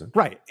whole season.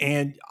 Right.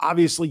 And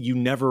obviously you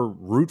never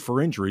root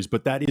for injuries,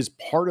 but that is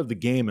part of the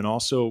game and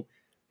also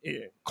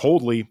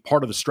coldly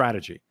part of the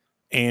strategy.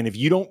 And if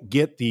you don't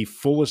get the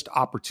fullest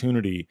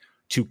opportunity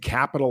to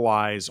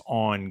capitalize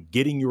on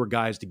getting your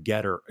guys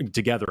together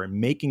and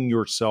making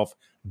yourself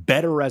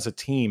better as a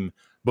team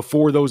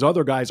before those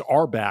other guys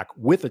are back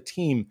with a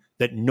team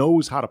that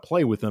knows how to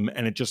play with them,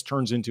 and it just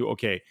turns into,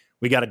 okay,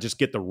 we got to just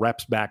get the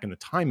reps back and the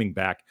timing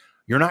back,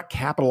 you're not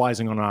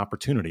capitalizing on an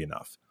opportunity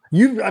enough.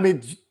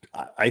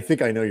 I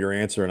think I know your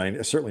answer, and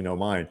I certainly know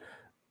mine.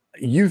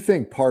 You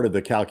think part of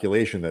the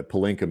calculation that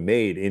Pelinka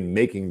made in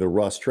making the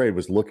Russ trade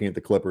was looking at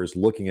the Clippers,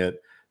 looking at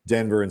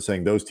Denver and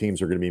saying those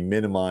teams are going to be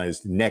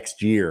minimized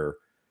next year.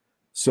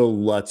 So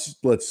let's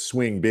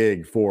swing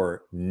big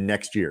for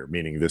next year,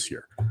 meaning this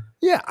year.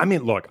 Yeah, I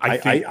mean, look, I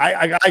think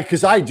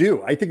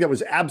that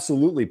was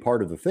absolutely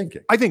part of the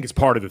thinking. I think it's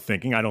part of the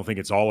thinking. I don't think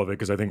it's all of it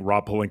because I think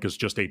Rob Pelinka is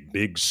just a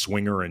big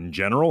swinger in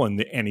general,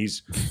 and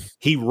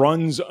he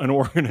runs an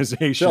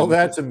organization. Tell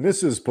that to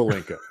Mrs.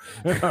 Pelinka.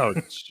 Oh,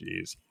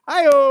 jeez.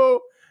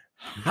 Hi-oh,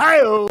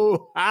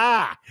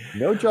 ah.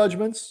 No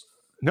judgments.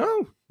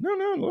 No.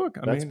 Look,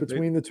 that's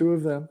between the two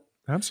of them.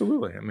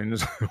 Absolutely. I mean,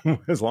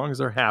 as long as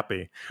they're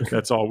happy,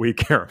 that's all we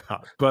care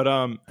about. But,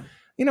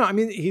 you know, I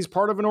mean, he's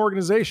part of an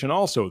organization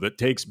also that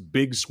takes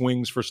big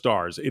swings for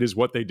stars. It is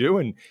what they do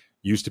and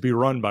used to be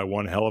run by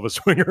one hell of a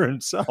swinger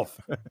himself.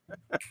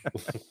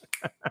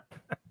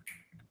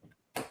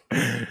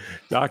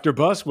 Dr.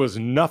 Buss was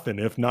nothing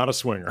if not a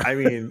swinger.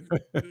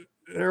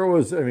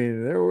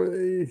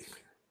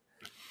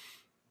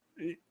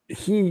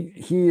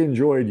 He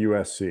enjoyed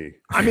USC.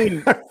 I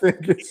mean, I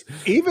think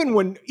even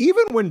when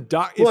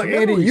look,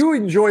 Andy, you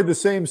enjoyed the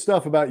same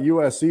stuff about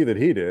USC that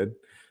he did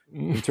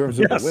in terms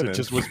of the women. It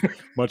just was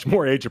much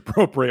more age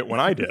appropriate when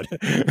I did.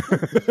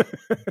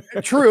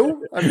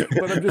 True,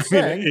 but I'm just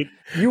saying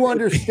you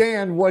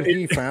understand what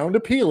he found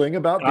appealing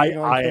about being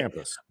on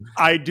campus.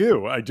 I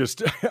do. I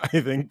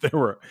think there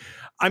were.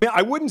 I mean,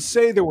 I wouldn't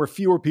say there were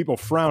fewer people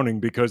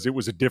frowning because it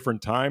was a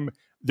different time.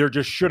 There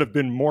just should have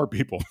been more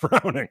people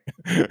frowning.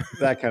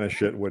 That kind of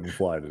shit wouldn't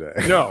fly today.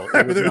 No,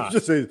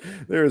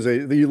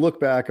 you look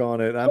back on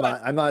it.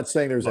 I'm not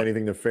saying there's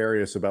anything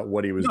nefarious about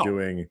what he was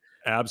doing.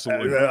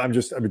 Absolutely.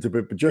 Just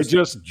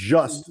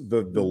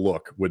the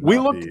look would. We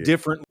look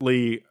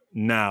differently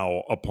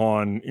now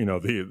upon, you know,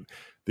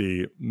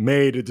 the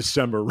May to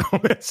December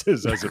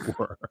romances, as it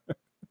were.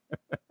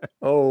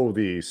 Oh,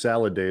 the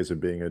salad days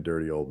of being a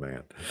dirty old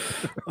man.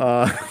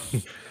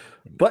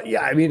 But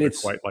yeah, I mean,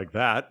 it's quite like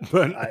that.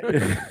 But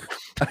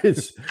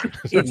it's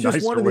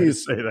just one of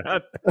these. To say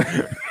that.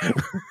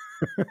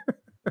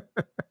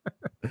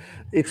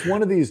 It's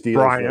one of these deals,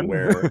 Brian.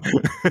 where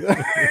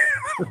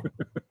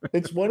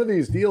it's one of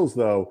these deals,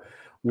 though,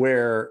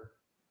 where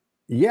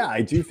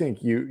I do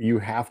think you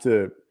have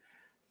to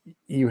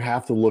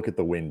look at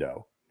the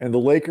window, and the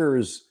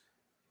Lakers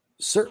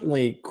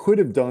certainly could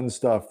have done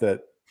stuff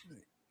that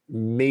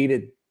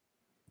made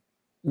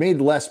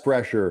less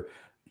pressure.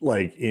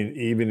 Like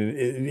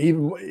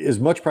even as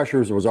much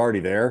pressure as was already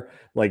there,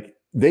 like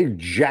they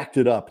jacked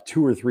it up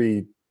 2 or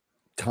 3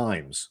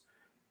 times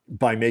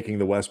by making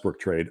the Westbrook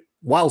trade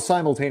while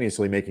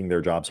simultaneously making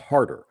their jobs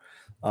harder.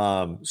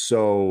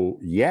 So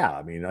yeah,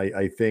 I mean,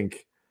 I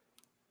think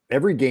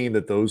every game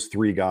that those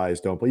three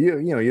guys don't play,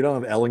 you know, you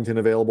don't have Ellington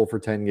available for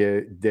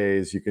 10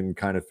 days. You can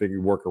kind of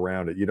work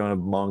around it. You don't have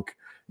Monk.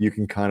 You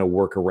can kind of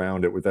work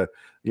around it with that,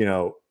 you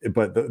know,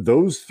 but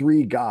those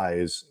three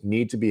guys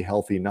need to be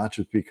healthy, not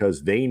just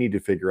because they need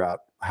to figure out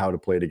how to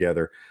play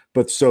together,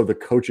 but so the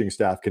coaching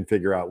staff can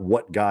figure out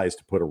what guys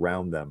to put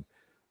around them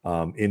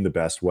in the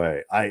best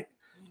way.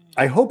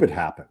 I hope it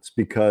happens,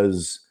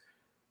 because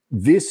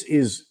this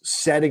is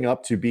setting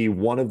up to be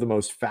one of the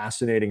most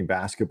fascinating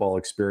basketball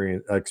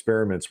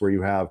experiments where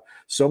you have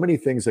so many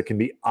things that can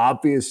be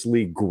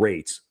obviously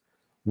great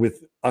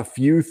with a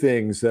few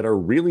things that are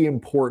really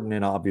important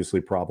and obviously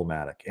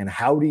problematic. And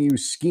how do you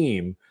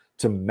scheme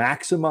to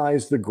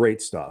maximize the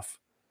great stuff?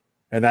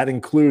 And that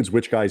includes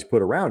which guys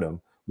put around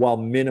them while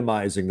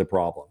minimizing the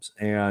problems.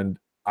 And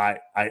I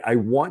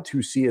want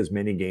to see as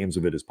many games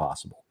of it as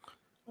possible.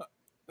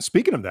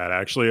 Speaking of that,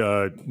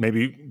 actually,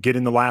 maybe get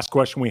in the last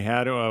question we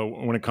had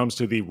when it comes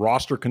to the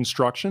roster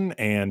construction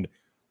and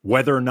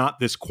whether or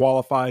not this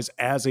qualifies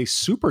as a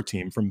super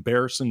team from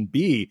Barrison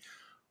B.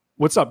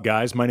 What's up,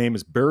 guys? My name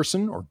is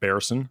Barrison,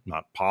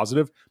 not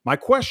positive. My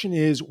question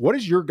is, what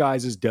is your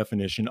guys'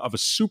 definition of a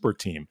super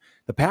team?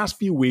 The past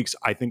few weeks,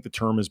 I think the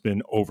term has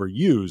been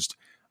overused.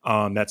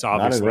 That's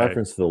obviously not in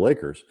reference to the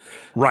Lakers.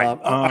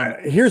 Right.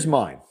 Here's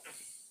mine.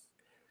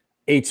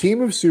 A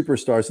team of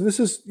superstars, and this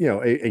is, you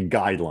know, a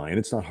guideline.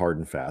 It's not hard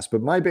and fast,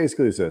 but my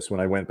basically is this when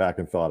I went back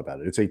and thought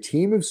about it. It's a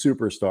team of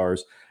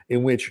superstars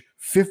in which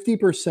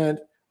 50%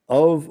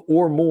 of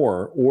or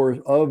more or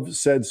of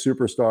said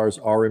superstars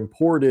are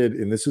imported,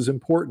 and this is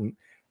important,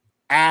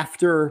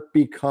 after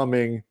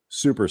becoming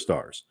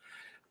superstars.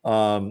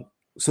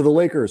 So the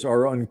Lakers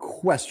are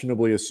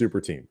unquestionably a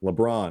super team.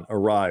 LeBron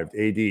arrived,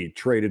 AD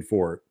traded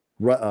for,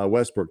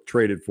 Westbrook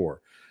traded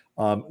for.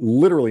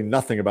 Literally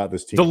nothing about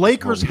this team. The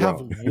Lakers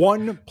have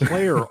one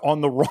player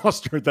on the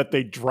roster that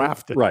they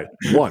drafted. Right.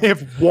 One. They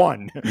have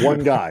one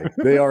guy.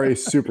 They are a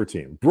super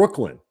team.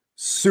 Brooklyn,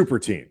 super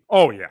team.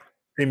 Oh, yeah.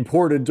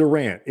 Imported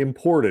Durant,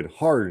 imported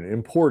Harden,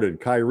 imported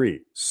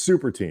Kyrie,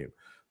 super team.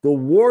 The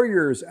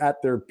Warriors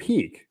at their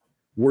peak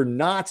were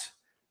not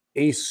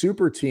a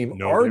super team,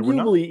 no,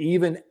 arguably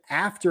even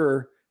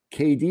after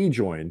KD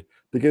joined,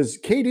 because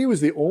KD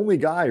was the only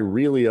guy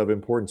really of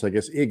importance, I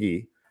guess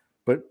Iggy,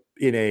 but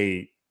in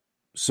a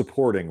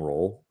supporting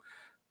role,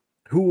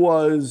 who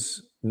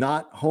was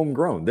not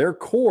homegrown. Their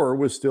core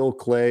was still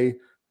Clay,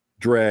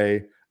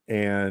 Dre,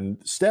 and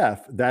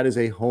Steph. That is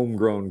a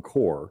homegrown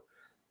core.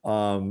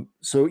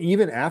 So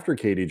even after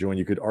KD joined,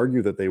 you could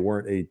argue that they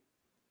weren't a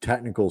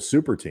technical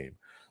super team.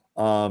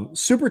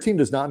 Super team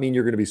does not mean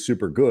you're going to be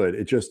super good.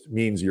 It just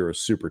means you're a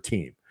super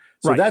team.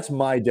 So that's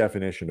my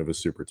definition of a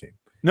super team.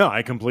 No,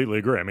 I completely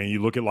agree. I mean,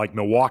 you look at like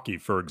Milwaukee,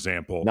 for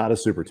example. Not a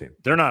super team.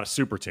 They're not a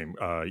super team.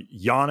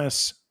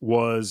 Giannis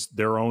was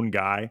their own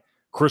guy.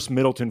 Chris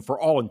Middleton,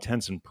 for all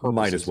intents and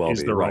purposes,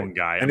 is their own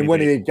guy. And when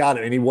he got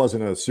it, and he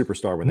wasn't a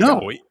superstar when they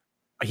got it.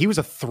 He was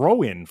a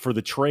throw-in for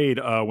the trade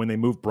when they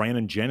moved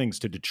Brandon Jennings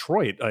to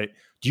Detroit.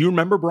 Do you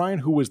remember, Brian,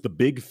 who was the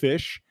big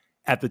fish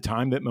at the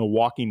time that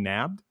Milwaukee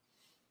nabbed?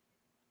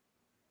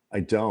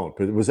 I don't.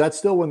 But was that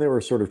still when they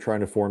were sort of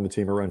trying to form the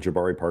team around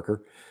Jabari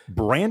Parker?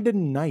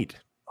 Brandon Knight.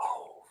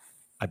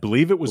 I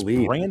believe it was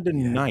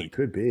Brandon Knight.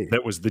 Could be.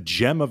 That was the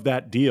gem of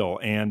that deal.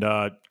 And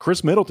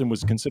Chris Middleton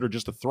was considered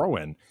just a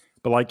throw-in.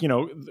 But like, you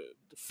know, the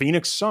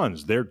Phoenix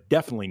Suns, they're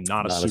definitely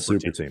not a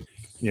super team.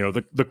 You know,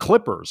 the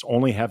Clippers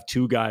only have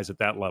two guys at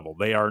that level.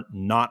 They are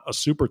not a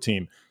super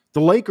team.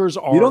 The Lakers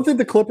are. You don't think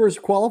the Clippers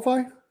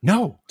qualify?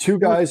 No. Two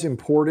guys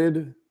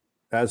imported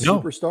as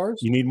superstars?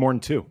 You need more than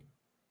two.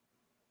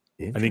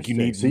 I think you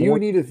need. So you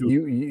need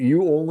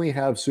you only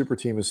have super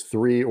team as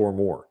three or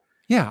more.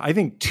 Yeah, I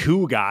think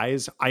two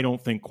guys, I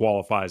don't think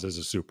qualifies as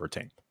a super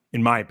team,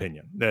 in my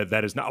opinion.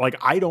 That is not, like,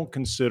 I don't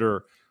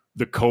consider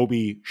the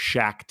Kobe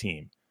Shaq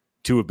team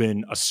to have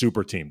been a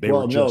super team. They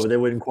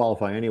wouldn't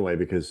qualify anyway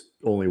because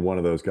only one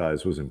of those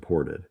guys was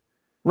imported.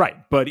 Right,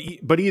 but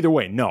either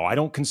way, no, I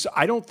don't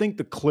think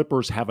the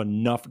Clippers have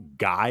enough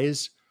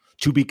guys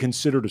to be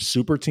considered a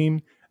super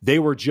team. They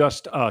were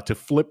just, to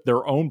flip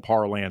their own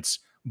parlance,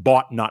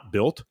 bought, not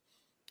built.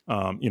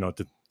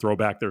 To throw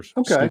back their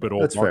stupid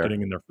old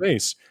marketing in their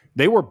face.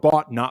 They were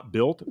bought, not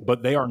built,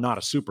 but they are not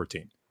a super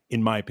team,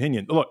 in my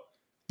opinion. Look,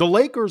 the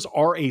Lakers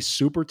are a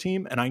super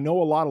team, and I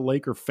know a lot of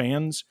Laker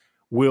fans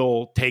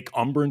will take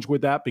umbrage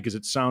with that because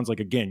it sounds like,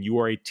 again, you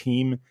are a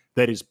team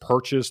that is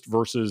purchased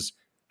versus,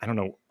 I don't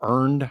know,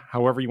 earned,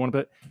 however you want to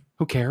put it.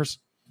 Who cares?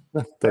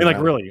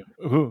 Really,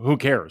 who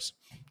cares?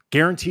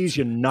 Guarantees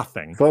you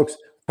nothing. Folks,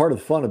 part of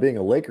the fun of being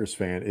a Lakers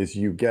fan is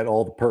you get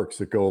all the perks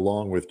that go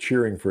along with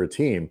cheering for a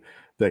team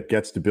that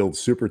gets to build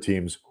super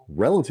teams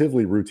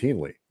relatively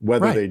routinely,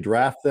 whether they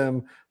draft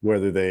them,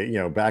 whether they,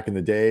 back in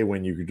the day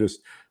when you could just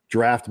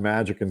draft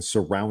Magic and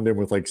surround him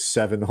with like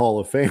 7 Hall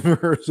of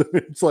Famers.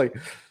 It's like,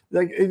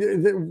 like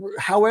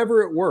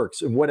however it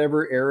works in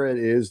whatever era it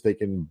is, they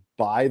can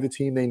buy the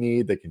team they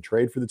need, they can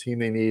trade for the team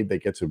they need, they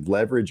get to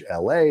leverage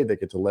LA, they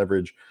get to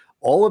leverage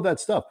all of that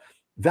stuff.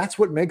 That's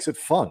what makes it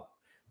fun.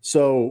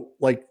 So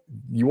like,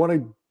 you want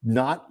to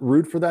not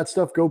root for that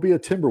stuff, go be a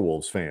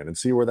Timberwolves fan and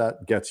see where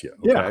that gets you.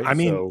 Okay? Yeah, I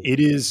mean, it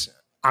is.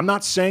 I'm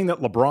not saying that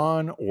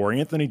LeBron or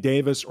Anthony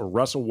Davis or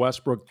Russell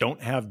Westbrook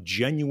don't have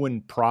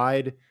genuine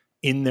pride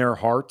in their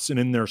hearts and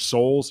in their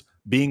souls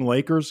being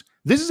Lakers.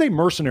 This is a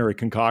mercenary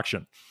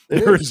concoction.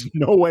 There is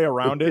no way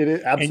around it.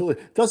 It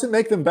absolutely doesn't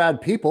make them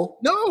bad people.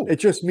 No. It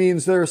just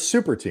means they're a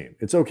super team.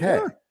 It's okay.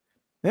 Yeah.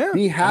 Yeah.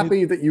 Be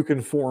happy that you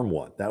can form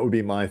one. That would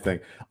be my thing.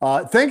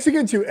 Thanks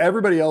again to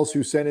everybody else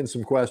who sent in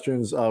some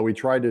questions. We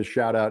tried to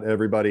shout out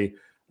everybody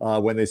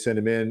when they send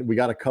them in. We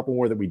got a couple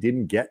more that we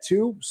didn't get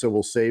to, so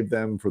we'll save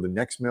them for the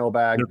next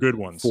mailbag. They're good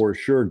ones. For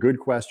sure. Good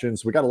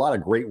questions. We got a lot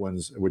of great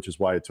ones, which is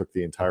why it took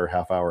the entire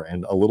half hour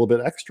and a little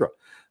bit extra.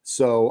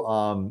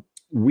 So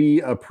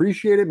we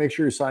appreciate it. Make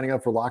sure you're signing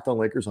up for Locked On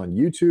Lakers on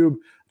YouTube.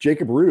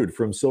 Jacob Rude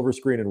from Silver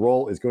Screen and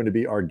Roll is going to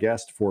be our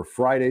guest for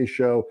Friday's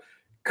show.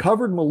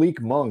 Covered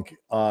Malik Monk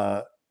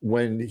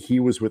when he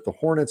was with the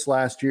Hornets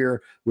last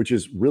year, which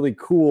is really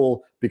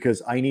cool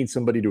because I need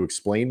somebody to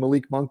explain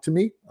Malik Monk to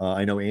me.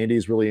 I know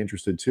Andy's really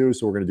interested too,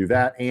 so we're going to do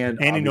that. And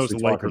he knows the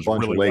Lakers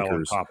really well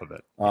on top of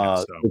it.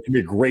 It's going to be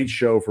a great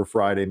show for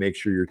Friday. Make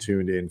sure you're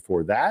tuned in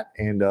for that,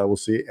 and we'll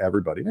see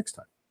everybody next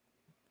time.